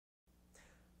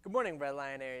Good morning, Red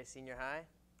Lion Area Senior High.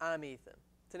 I'm Ethan.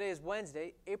 Today is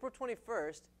Wednesday, April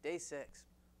 21st, Day 6.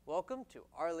 Welcome to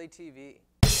Arley TV.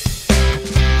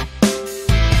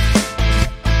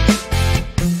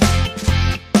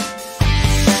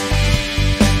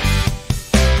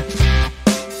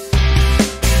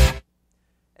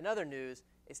 In other news,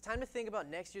 it's time to think about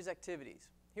next year's activities.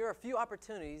 Here are a few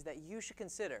opportunities that you should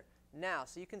consider now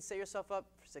so you can set yourself up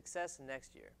for success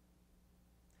next year.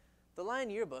 The Lion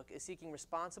Yearbook is seeking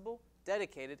responsible,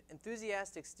 dedicated,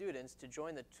 enthusiastic students to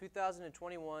join the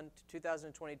 2021 to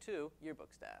 2022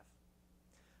 yearbook staff.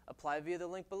 Apply via the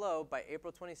link below by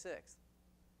April 26th.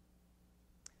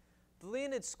 The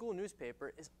Leonid School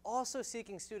newspaper is also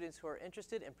seeking students who are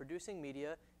interested in producing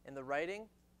media in the writing,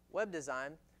 web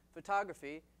design,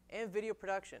 photography, and video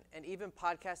production, and even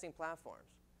podcasting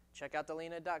platforms. Check out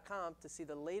theleonid.com to see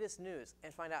the latest news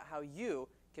and find out how you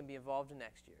can be involved in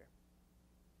next year.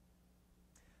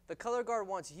 The Color Guard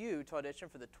wants you to audition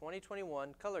for the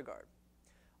 2021 Color Guard.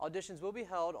 Auditions will be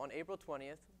held on April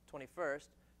 20th, 21st,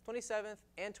 27th,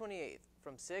 and 28th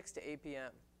from 6 to 8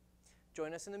 p.m.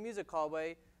 Join us in the music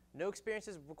hallway. No experience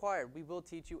is required. We will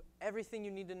teach you everything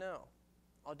you need to know.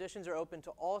 Auditions are open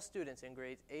to all students in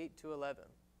grades 8 to 11.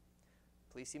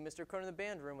 Please see Mr. Cronin in the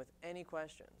band room with any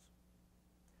questions.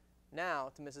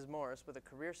 Now to Mrs. Morris with a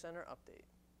Career Center update.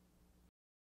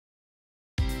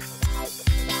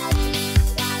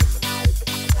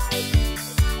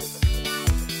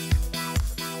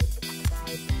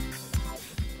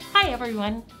 Hi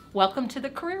everyone, welcome to the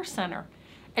Career Center.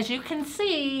 As you can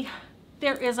see,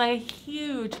 there is a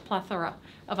huge plethora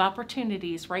of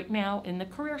opportunities right now in the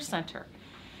Career Center.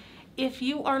 If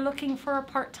you are looking for a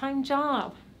part-time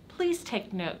job, please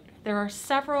take note. There are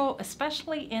several,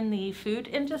 especially in the food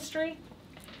industry.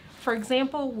 For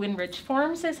example, Winridge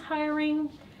Farms is hiring.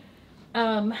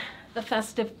 The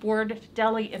Festive Board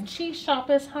Deli and Cheese Shop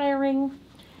is hiring.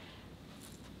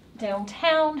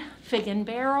 Downtown, Fig and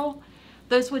Barrel.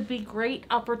 Those would be great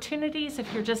opportunities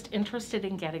if you're just interested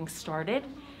in getting started.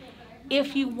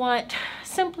 If you want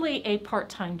simply a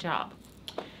part-time job,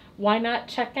 why not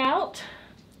check out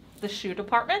the shoe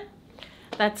department?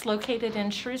 That's located in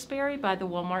Shrewsbury by the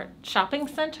Walmart Shopping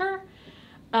Center.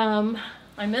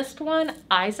 I missed one,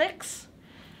 Isaac's.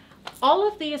 All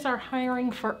of these are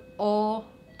hiring for all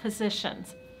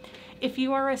positions. If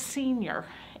you are a senior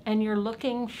and you're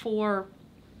looking for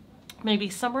maybe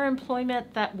summer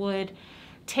employment that would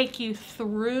take you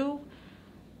through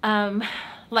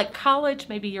like college,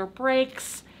 maybe your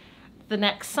breaks, the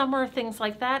next summer, things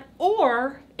like that,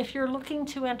 or if you're looking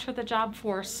to enter the job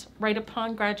force right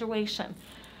upon graduation,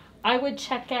 I would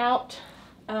check out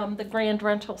the Grand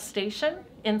Rental Station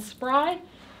in Spry.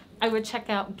 I would check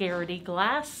out Garrity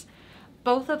Glass.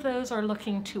 Both of those are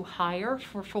looking to hire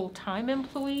for full-time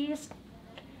employees.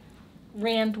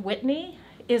 Rand Whitney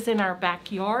is in our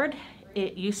backyard.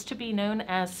 It used to be known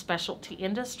as Specialty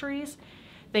Industries.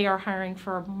 They are hiring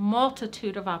for a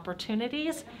multitude of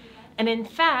opportunities. And in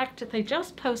fact, they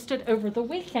just posted over the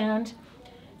weekend,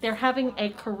 they're having a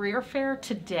career fair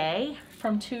today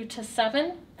from 2 to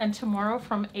 7 and tomorrow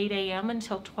from 8 a.m.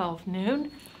 until 12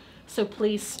 noon. So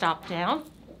please stop down.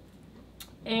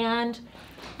 And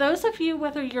those of you,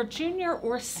 whether you're junior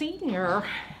or senior,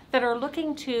 that are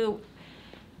looking to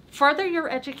further your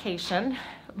education,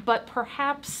 but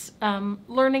perhaps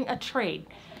learning a trade.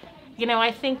 You know,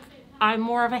 I think I'm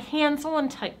more of a hands-on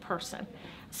type person.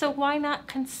 So why not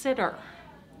consider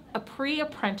a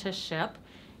pre-apprenticeship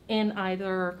in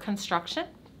either construction,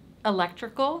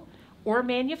 electrical, or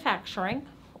manufacturing,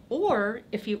 or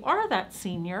if you are that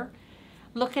senior,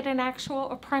 look at an actual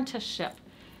apprenticeship.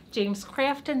 James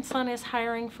Craft & Son is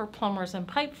hiring for plumbers and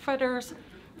pipe fitters.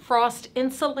 Frost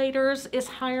Insulators is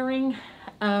hiring.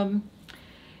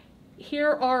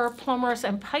 Here are plumbers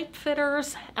and pipe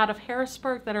fitters out of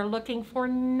Harrisburg that are looking for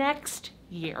next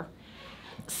year.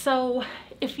 So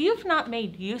if you've not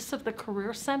made use of the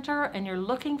Career Center and you're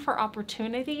looking for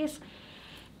opportunities,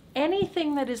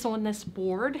 anything that is on this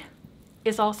board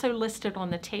is also listed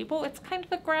on the table. It's kind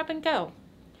of a grab and go.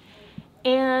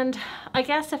 And I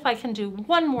guess if I can do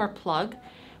one more plug,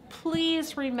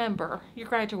 please remember your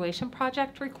graduation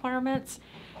project requirements,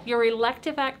 your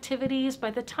elective activities.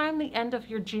 By the time the end of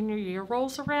your junior year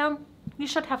rolls around, you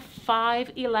should have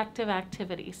 5 elective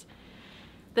activities.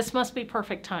 This must be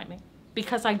perfect timing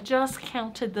because I just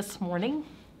counted this morning.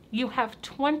 You have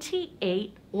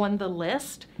 28 on the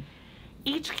list.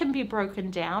 Each can be broken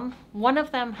down. One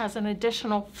of them has an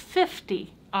additional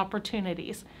 50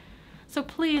 opportunities. So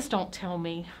please don't tell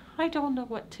me, I don't know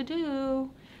what to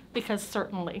do, because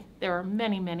certainly there are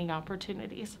many, many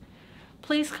opportunities.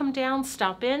 Please come down,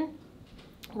 stop in.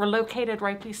 We're located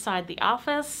right beside the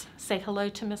office. Say hello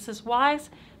to Mrs. Wise,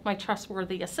 my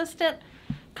trustworthy assistant.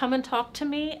 Come and talk to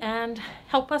me and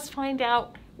help us find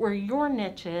out where your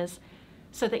niche is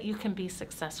so that you can be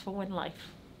successful in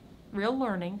life. Real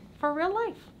learning for real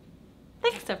life.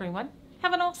 Thanks, everyone.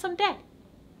 Have an awesome day.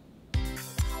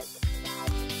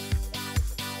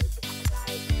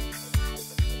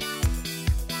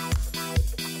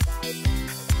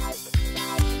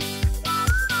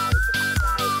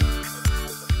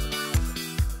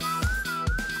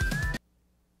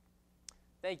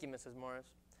 Thank you, Mrs. Morris.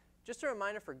 Just a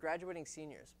reminder for graduating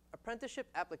seniors, apprenticeship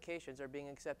applications are being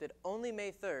accepted only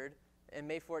May 3rd and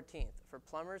May 14th for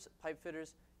plumbers, pipe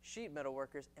fitters, sheet metal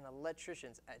workers, and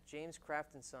electricians at James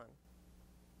Craft & Son.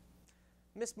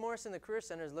 Miss Morris in the Career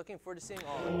Center is looking forward to seeing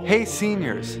all of you. Hey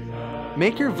seniors,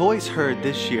 make your voice heard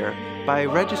this year by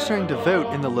registering to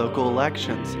vote in the local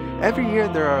elections. Every year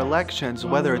there are elections,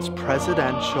 whether it's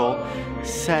presidential,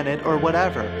 Senate, or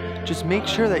whatever. Just make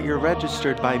sure that you're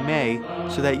registered by May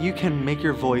so that you can make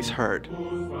your voice heard.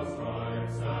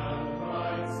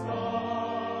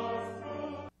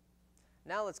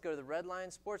 Now let's go to the Red Lion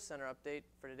Sports Center update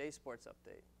for today's sports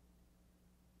update.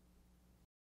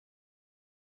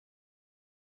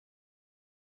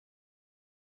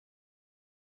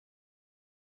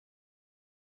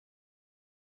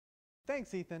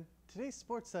 Thanks, Ethan. Today's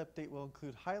sports update will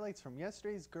include highlights from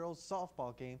yesterday's girls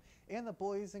softball game and the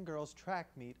boys and girls track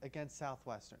meet against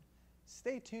Southwestern.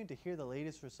 Stay tuned to hear the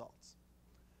latest results.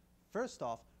 First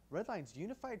off, Red Lion's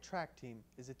Unified Track Team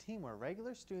is a team where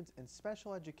regular students and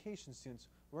special education students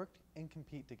work and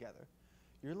compete together.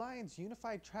 Your Lions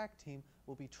Unified Track Team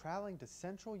will be traveling to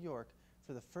Central York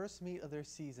for the first meet of their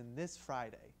season this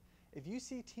Friday. If you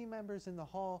see team members in the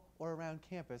hall or around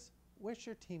campus, wish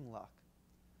your team luck.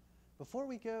 Before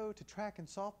we go to track and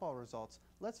softball results,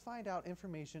 let's find out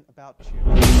information about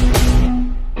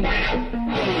cheerleading.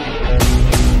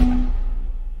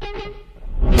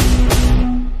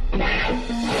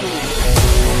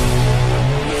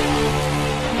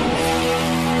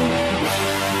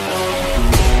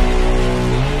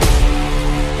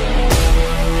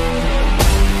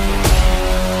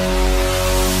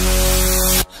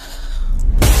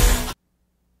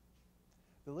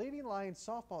 The Lady Lions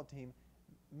softball team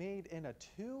made in a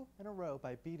 2 in a row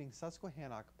by beating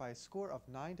Susquehannock by a score of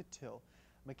 9-2.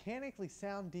 Mechanically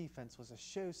sound defense was a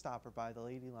showstopper by the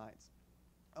Lady Lions.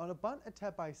 On a bunt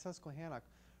attempt by Susquehannock,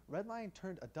 Red Lion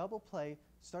turned a double play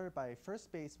started by first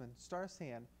baseman Star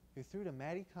Sand, who threw to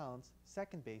Maddie Collins,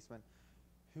 second baseman,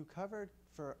 who covered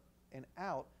for an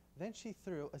out. Then she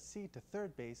threw a seed to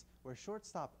third base, where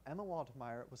shortstop Emma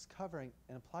Waldmeyer was covering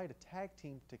and applied a tag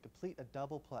team to complete a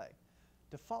double play.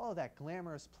 To follow that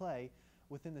glamorous play,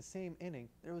 within the same inning,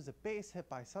 there was a base hit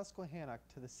by Susquehannock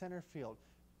to the center field.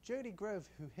 Jody Grove,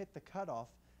 who hit the cutoff,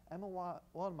 Emma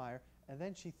Waldmeyer, and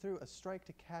then she threw a strike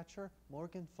to catcher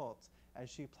Morgan Fultz as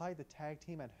she applied the tag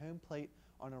team at home plate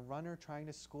on a runner trying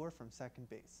to score from second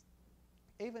base.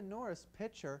 Ava Norris,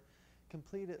 pitcher,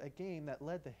 completed a game that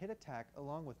led the hit attack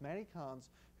along with Maddie Collins,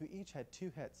 who each had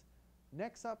 2 hits.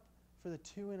 Next up for the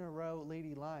 2 in a row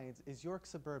Lady Lions is York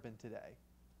Suburban today.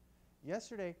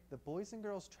 Yesterday, the boys and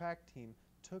girls track team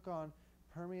took on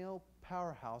perennial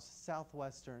powerhouse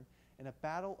Southwestern in a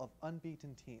battle of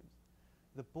unbeaten teams.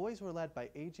 The boys were led by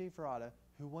AJ Verada,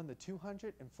 who won the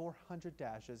 200 and 400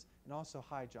 dashes and also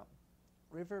high jump.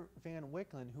 River Van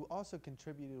Wicklen, who also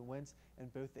contributed wins in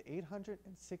both the 800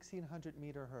 and 1600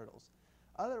 meter hurdles.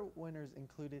 Other winners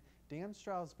included Dan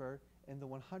Strasburg in the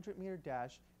 100 meter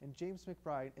dash and James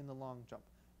McBride in the long jump.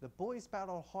 The boys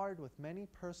battled hard with many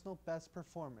personal best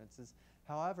performances.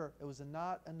 However, it was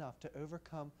not enough to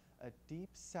overcome a deep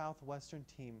Southwestern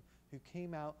team who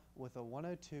came out with a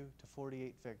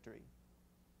 102-48 victory.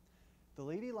 The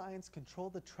Lady Lions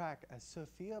controlled the track as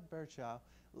Sophia Birchow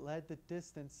led the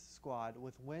distance squad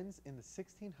with wins in the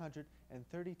 1600 and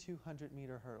 3200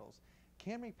 meter hurdles.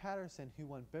 Camry Patterson, who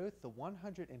won both the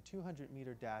 100 and 200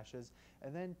 meter dashes,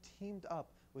 and then teamed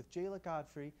up with Jayla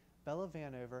Godfrey, Bella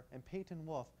Vanover, and Peyton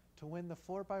Wolf to win the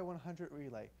 4x100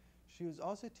 relay. She was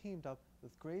also teamed up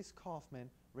with Grace Kaufman,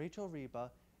 Rachel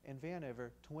Reba, and Vanover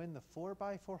to win the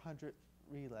 4x400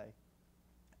 relay.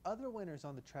 Other winners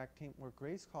on the track team were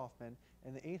Grace Kaufman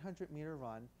in the 800 meter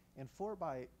run and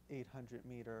 4x800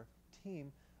 meter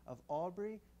team of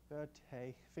Aubrey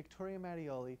Verte, Victoria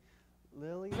Mattioli,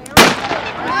 Lily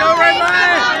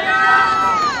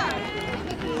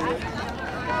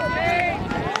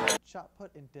shot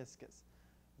put and discus.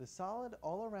 The solid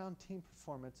all-around team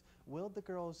performance willed the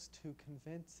girls to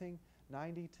convincing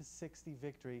 90-60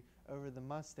 victory over the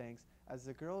Mustangs as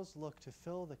the girls look to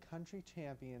fill the country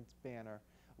champions banner.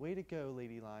 Way to go,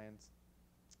 Lady Lions.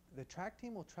 The track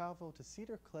team will travel to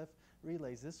Cedar Cliff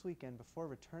Relays this weekend before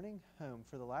returning home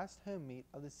for the last home meet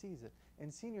of the season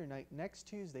and senior night next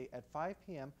Tuesday at 5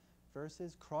 p.m.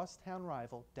 versus crosstown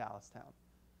rival Dallastown.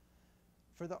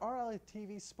 For the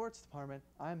RLA-TV Sports Department,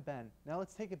 I'm Ben. Now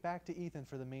let's take it back to Ethan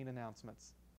for the main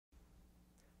announcements.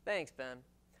 Thanks, Ben.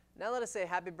 Now let us say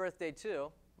happy birthday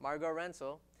to Margot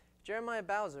Rensel, Jeremiah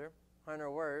Bowser, Hunter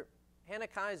Wirt, Hannah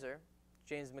Kaiser,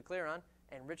 James McLaren,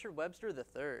 and Richard Webster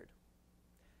III.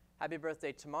 Happy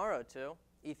birthday tomorrow to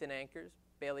Ethan Ankers,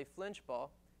 Bailey Flinchball,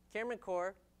 Cameron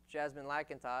Core, Jasmine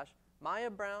Lackintosh, Maya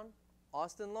Brown,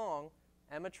 Austin Long,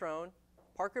 Emma Trone,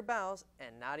 Parker Bowles,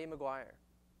 and Nadia McGuire.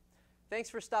 Thanks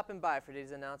for stopping by for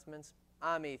today's announcements.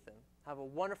 I'm Ethan. Have a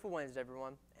wonderful Wednesday,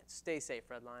 everyone, and stay safe,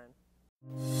 Red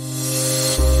Lion.